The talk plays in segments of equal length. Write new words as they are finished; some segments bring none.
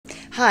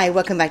Hi,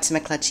 welcome back to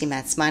McClutchy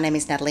Maths. My name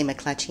is Natalie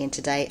McClutchy and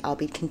today I'll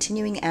be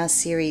continuing our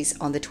series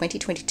on the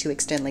 2022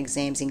 external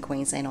exams in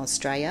Queensland,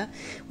 Australia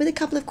with a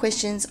couple of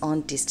questions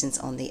on distance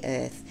on the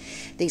Earth.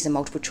 These are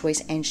multiple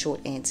choice and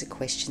short answer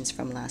questions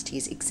from last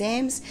year's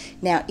exams.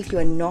 Now, if you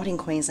are not in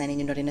Queensland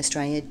and you're not in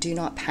Australia, do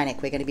not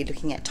panic. We're going to be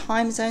looking at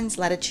time zones,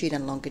 latitude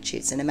and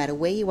longitude. So no matter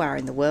where you are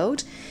in the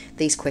world,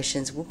 these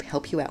questions will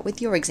help you out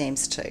with your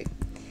exams too.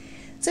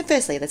 So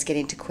firstly, let's get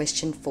into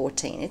question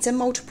 14. It's a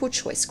multiple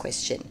choice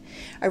question.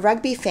 A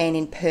rugby fan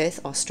in Perth,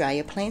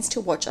 Australia plans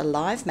to watch a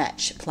live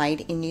match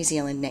played in New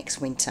Zealand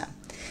next winter.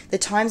 The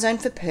time zone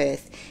for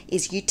Perth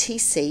is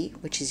UTC,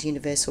 which is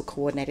Universal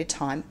Coordinated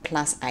Time,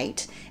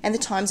 +8, and the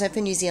time zone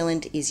for New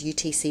Zealand is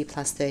UTC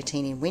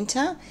 +13 in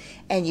winter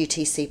and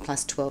UTC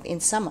 +12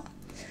 in summer.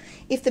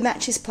 If the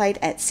match is played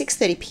at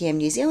 6:30 p.m.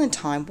 New Zealand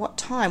time, what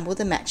time will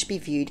the match be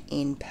viewed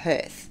in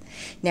Perth?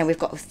 Now we've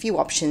got a few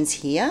options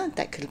here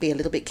that could be a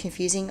little bit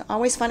confusing. I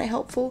always find it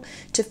helpful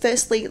to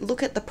firstly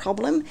look at the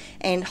problem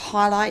and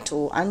highlight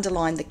or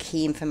underline the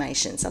key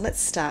information. So let's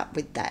start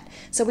with that.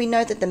 So we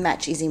know that the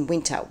match is in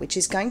winter, which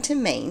is going to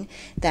mean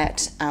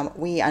that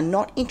we are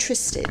not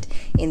interested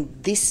in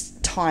this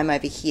time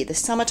over here, the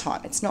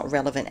summertime. It's not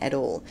relevant at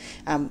all.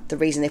 The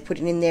reason they've put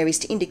it in there is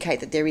to indicate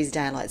that there is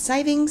daylight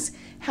savings.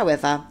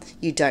 However,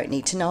 you don't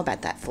need to know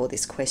about that for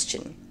this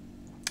question.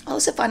 I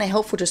also find it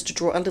helpful just to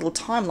draw a little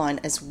timeline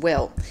as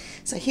well.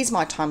 So here's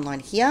my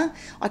timeline here.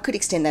 I could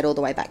extend that all the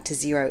way back to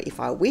 0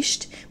 if I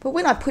wished, but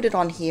when I put it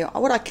on here,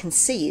 what I can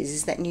see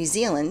is that New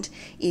Zealand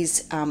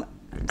is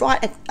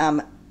right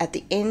at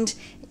the end.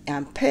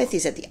 Perth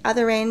is at the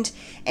other end,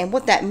 and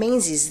what that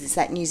means is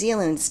that New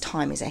Zealand's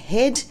time is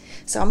ahead.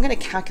 So I'm going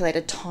to calculate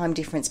a time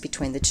difference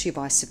between the two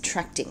by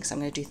subtracting. So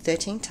I'm going to do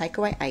 13 take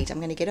away 8. I'm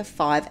going to get a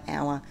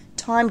 5-hour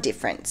time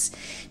difference.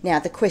 Now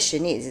the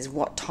question is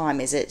what time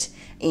is it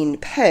in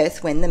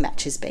Perth when the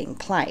match is being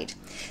played?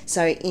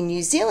 So in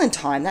New Zealand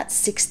time,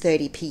 that's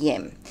 6:30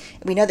 p.m.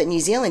 We know that New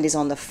Zealand is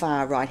on the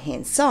far right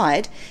hand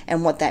side,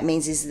 and what that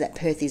means is that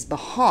Perth is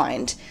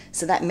behind.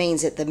 So that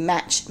means that the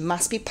match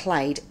must be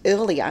played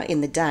earlier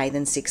in the day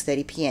than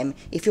 6:30 p.m.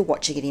 if you're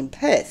watching it in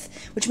Perth,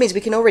 which means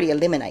we can already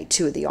eliminate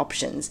two of the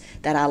options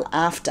that are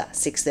after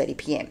 6:30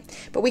 p.m.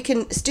 But we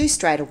can do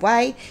straight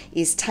away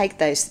is take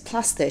those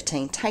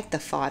 +13, take the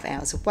 5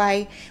 hours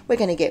away. We're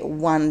going to get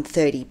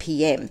 1:30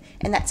 p.m.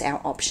 and that's our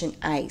option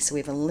A. So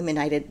we've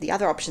eliminated the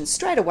other options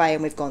straight away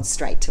and we've gone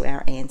straight to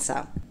our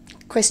answer.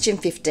 Question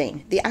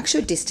 15. The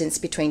actual distance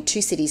between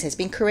two cities has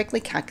been correctly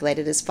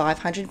calculated as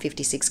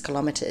 556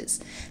 kilometres.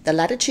 The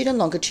latitude and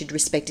longitude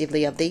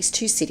respectively of these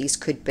two cities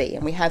could be,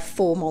 and we have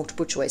 4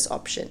 multiple choice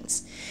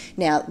options.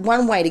 Now,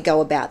 one way to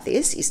go about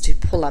this is to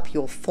pull up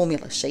your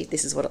formula sheet.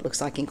 This is what it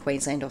looks like in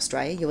Queensland,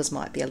 Australia. Yours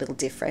might be a little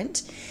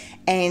different.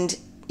 And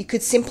you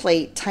could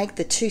simply take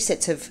the two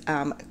sets of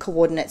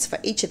coordinates for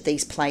each of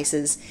these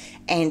places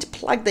and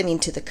plug them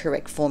into the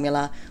correct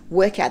formula,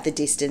 work out the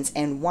distance,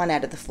 and 1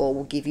 out of the 4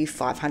 will give you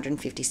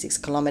 556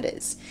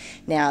 kilometres.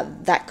 Now,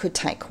 that could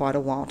take quite a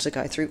while to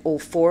go through all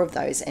 4 of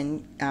those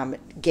and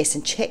guess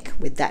and check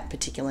with that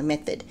particular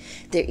method.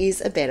 There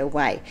is a better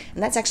way,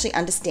 and that's actually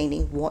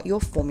understanding what your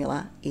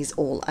formula is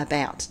all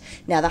about.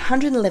 Now, the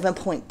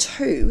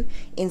 111.2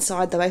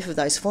 inside both of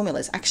those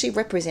formulas actually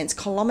represents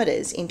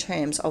kilometres in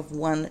terms of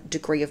 1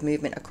 degree of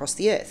movement across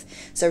the Earth.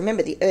 So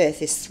remember, the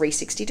Earth is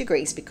 360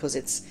 degrees because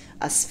it's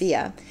a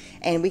sphere,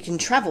 and we can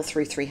travel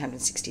through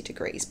 360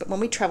 degrees. But when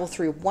we travel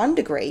through 1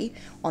 degree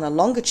on a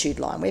longitude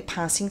line, we're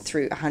passing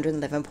through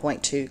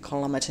 111.2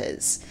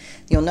 kilometres.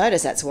 You'll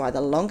notice that's why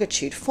the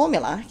longitude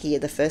formula here,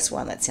 the first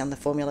one that's on the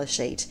formula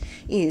sheet,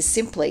 is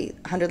simply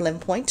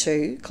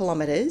 111.2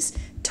 kilometres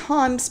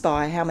times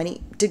by how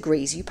many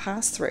degrees you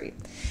pass through.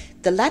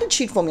 The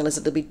latitude formula is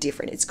a little bit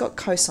different. It's got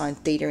cosine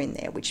theta in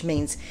there, which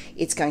means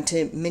it's going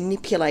to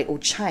manipulate or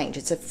change.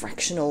 It's a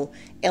fractional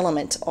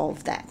element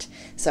of that.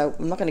 So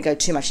I'm not going to go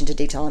too much into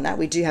detail on that.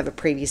 We do have a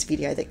previous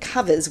video that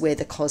covers where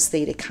the cos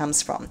theta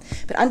comes from.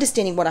 But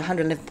understanding what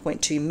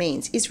 111.2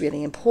 means is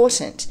really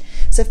important.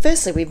 So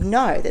firstly, we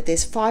know that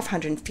there's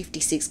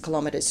 556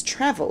 kilometres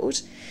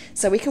travelled.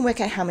 So we can work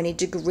out how many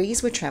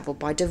degrees were travelled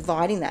by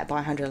dividing that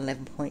by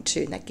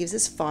 111.2. And that gives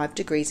us 5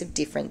 degrees of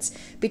difference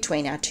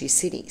between our two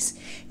cities.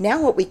 Now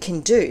what we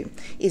can do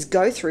is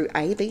go through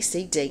A, B,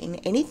 C, D, and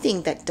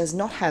anything that does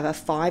not have a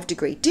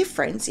 5-degree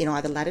difference in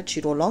either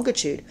latitude or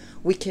longitude,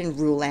 we can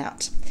rule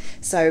out.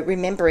 So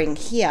remembering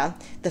here,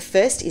 the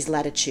first is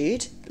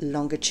latitude,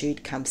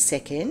 longitude comes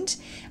second,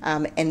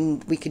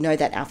 and we can know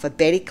that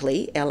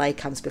alphabetically, LA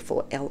comes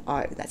before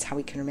LO. That's how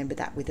we can remember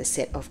that with a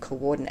set of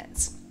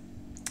coordinates.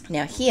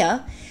 Now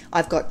here,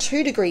 I've got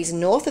 2 degrees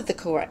north of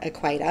the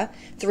equator,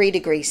 3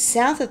 degrees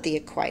south of the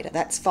equator.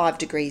 That's 5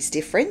 degrees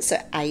difference,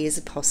 so A is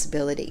a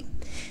possibility.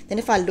 Then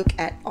if I look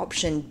at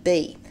option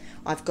B,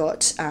 I've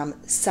got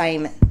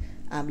same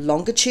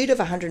longitude of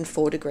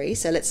 104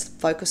 degrees. So let's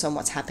focus on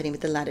what's happening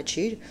with the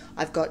latitude.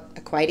 I've got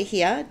equator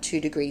here,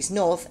 2 degrees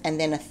north, and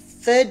then a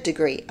 3rd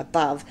degree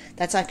above.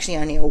 That's actually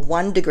only a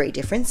 1 degree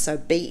difference, so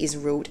B is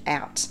ruled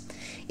out.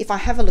 If I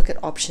have a look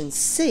at option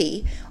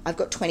C, I've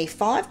got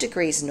 25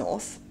 degrees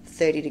north,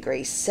 30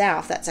 degrees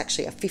south, that's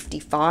actually a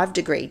 55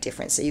 degree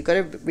difference. So you've got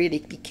to really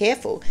be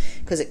careful,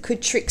 because it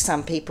could trick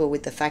some people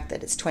with the fact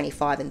that it's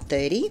 25 and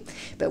 30,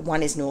 but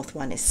one is north,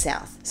 one is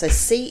south. So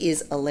C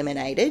is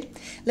eliminated.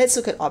 Let's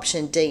look at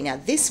option D.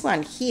 Now this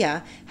one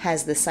here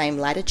has the same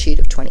latitude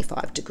of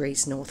 25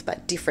 degrees north,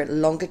 but different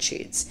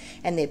longitudes,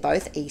 and they're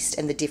both east,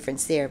 and the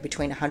difference there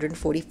between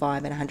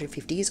 145 and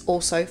 150 is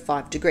also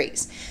 5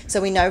 degrees. So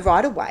we know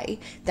right away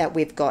that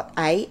we've got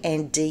A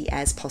and D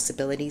as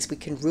possibilities. We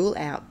can rule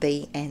out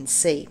B and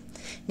C.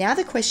 Now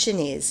the question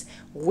is,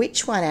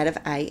 which one out of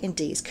A and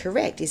D is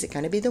correct? Is it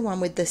going to be the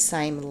one with the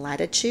same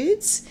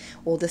latitudes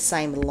or the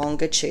same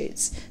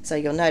longitudes? So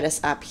you'll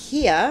notice up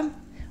here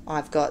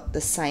I've got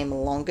the same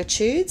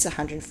longitudes,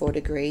 104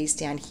 degrees.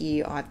 Down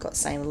here I've got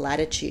same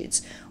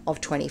latitudes of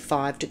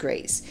 25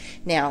 degrees.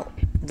 Now,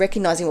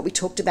 recognizing what we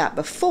talked about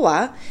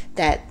before,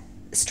 that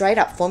straight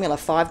up formula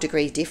 5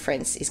 degree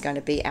difference is going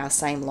to be our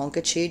same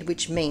longitude,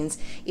 which means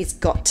it's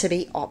got to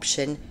be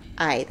option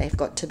A. They've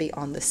got to be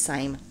on the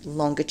same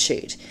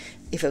longitude.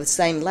 If it was the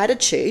same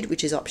latitude,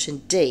 which is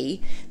option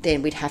D,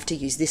 then we'd have to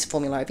use this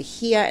formula over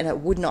here, and it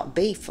would not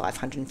be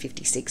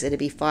 556. It'd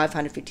be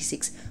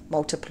 556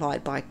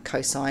 multiplied by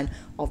cosine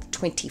of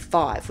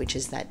 25, which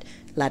is that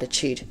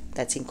latitude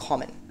that's in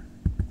common.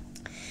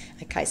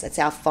 Okay, so that's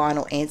our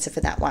final answer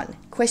for that one.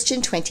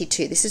 Question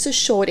 22. This is a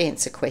short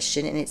answer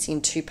question, and it's in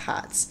 2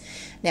 parts.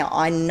 Now,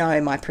 I know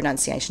my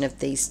pronunciation of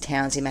these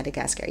towns in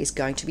Madagascar is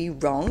going to be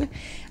wrong,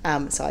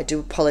 so I do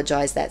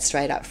apologise that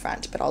straight up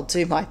front, but I'll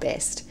do my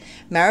best.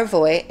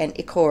 Maravoy and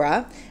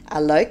Ikora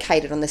are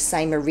located on the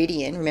same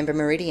meridian. Remember,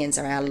 meridians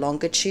are our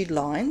longitude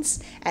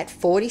lines at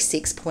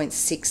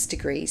 46.6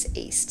 degrees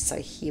east. So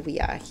here we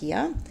are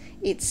here.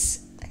 It's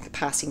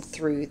passing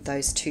through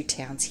those 2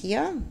 towns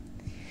here.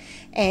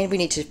 And we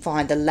need to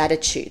find the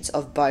latitudes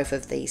of both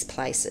of these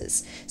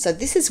places. So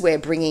this is where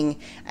bringing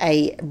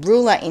a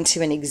ruler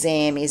into an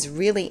exam is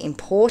really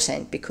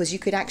important, because you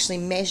could actually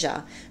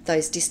measure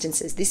those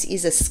distances. This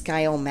is a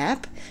scale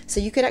map, so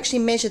you could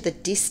actually measure the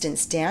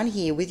distance down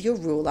here with your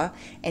ruler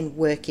and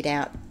work it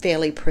out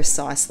fairly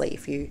precisely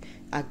if you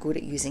are good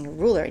at using a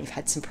ruler and you've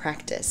had some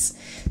practice.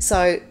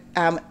 So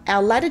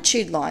our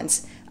latitude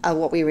lines are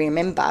what we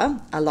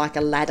remember are like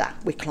a ladder.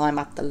 We climb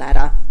up the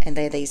ladder, and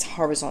they're these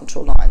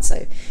horizontal lines.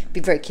 So be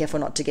very careful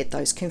not to get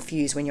those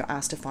confused when you're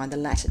asked to find the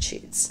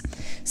latitudes.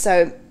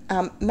 So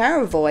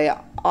Maravoy,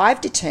 I've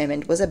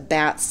determined, was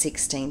about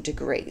 16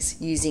 degrees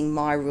using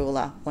my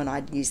ruler when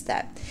I'd used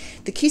that.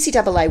 The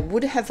QCAA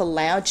would have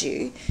allowed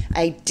you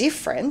a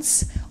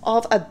difference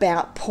of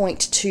about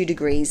 0.2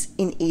 degrees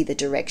in either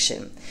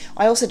direction.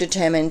 I also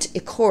determined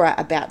Ikora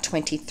about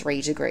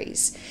 23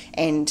 degrees.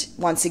 And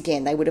once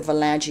again, they would have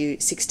allowed you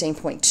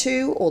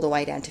 16.2 all the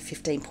way down to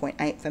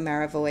 15.8 for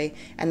Maravoy,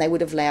 and they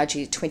would have allowed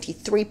you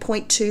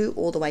 23.2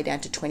 all the way down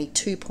to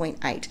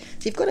 22.8. So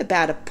you've got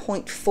about a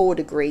 0.4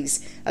 degrees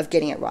of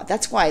getting it right.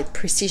 That's why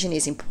precision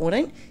is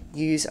important.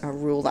 Use a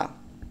ruler.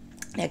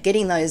 Now,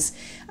 getting those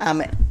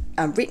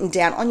written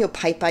down on your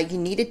paper, you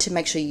needed to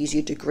make sure you use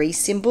your degree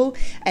symbol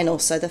and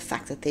also the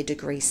fact that they're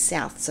degrees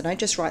south. So don't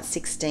just write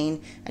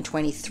 16 and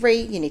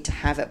 23. You need to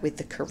have it with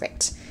the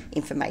correct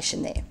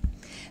information there.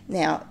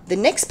 Now, the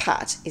next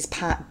part is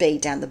part B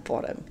down the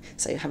bottom.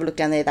 So have a look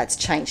down there, that's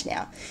changed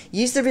now.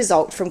 Use the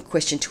result from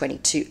question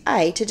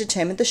 22A to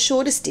determine the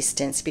shortest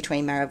distance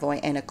between Maravoy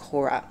and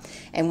Ikora.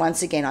 And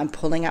once again, I'm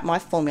pulling up my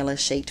formula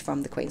sheet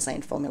from the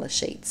Queensland formula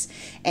sheets,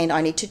 and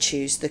I need to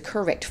choose the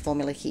correct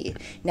formula here.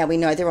 Now, we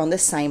know they're on the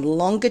same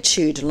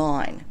longitude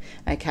line.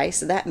 Okay,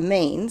 so that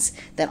means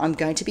that I'm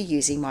going to be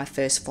using my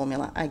first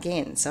formula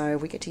again. So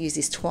we get to use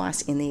this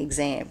twice in the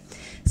exam.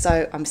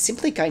 So I'm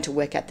simply going to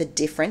work out the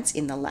difference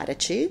in the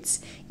latitudes.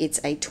 It's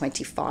a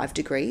 25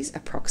 degrees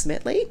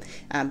approximately.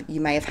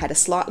 You may have had a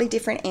slightly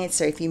different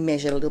answer if you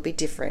measured a little bit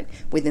different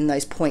within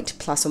those point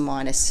plus or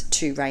minus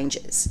 2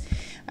 ranges.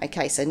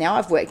 Okay, so now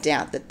I've worked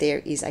out that there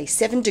is a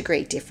 7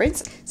 degree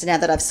difference. So now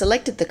that I've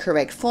selected the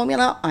correct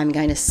formula, I'm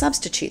going to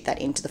substitute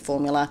that into the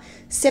formula.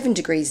 7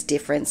 degrees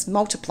difference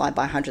multiplied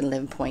by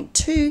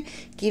 111.2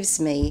 gives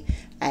me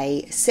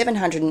a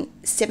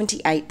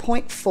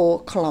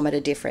 778.4 kilometre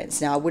difference.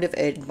 Now I would have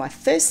earned my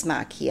first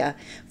mark here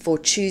for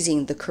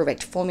choosing the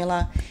correct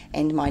formula,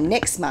 and my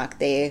next mark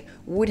there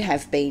would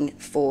have been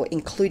for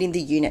including the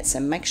units.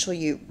 So make sure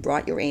you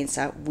write your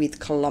answer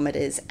with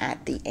kilometres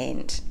at the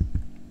end.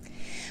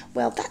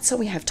 Well, that's all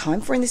we have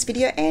time for in this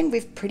video, and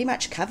we've pretty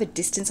much covered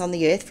distance on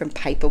the Earth from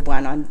paper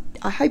 1.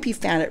 I hope you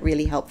found it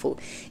really helpful.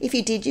 If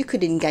you did, you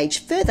could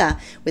engage further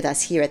with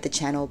us here at the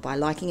channel by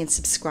liking and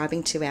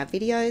subscribing to our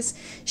videos.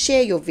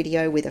 Share your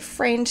video with a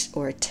friend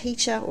or a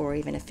teacher or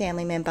even a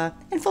family member,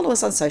 and follow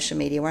us on social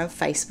media. We're on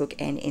Facebook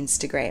and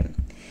Instagram.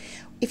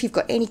 If you've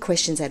got any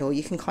questions at all,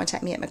 you can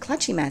contact me at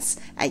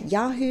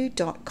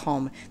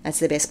mcclatchymaths@yahoo.com. That's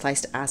the best place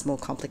to ask more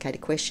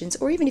complicated questions,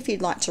 or even if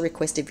you'd like to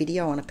request a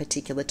video on a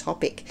particular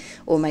topic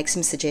or make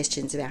some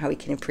suggestions about how we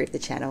can improve the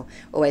channel.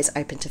 Always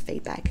open to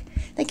feedback.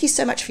 Thank you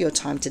so much for your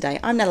time today.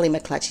 I'm Natalie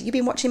McClatchy. You've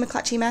been watching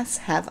McClatchy Maths.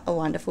 Have a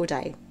wonderful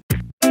day.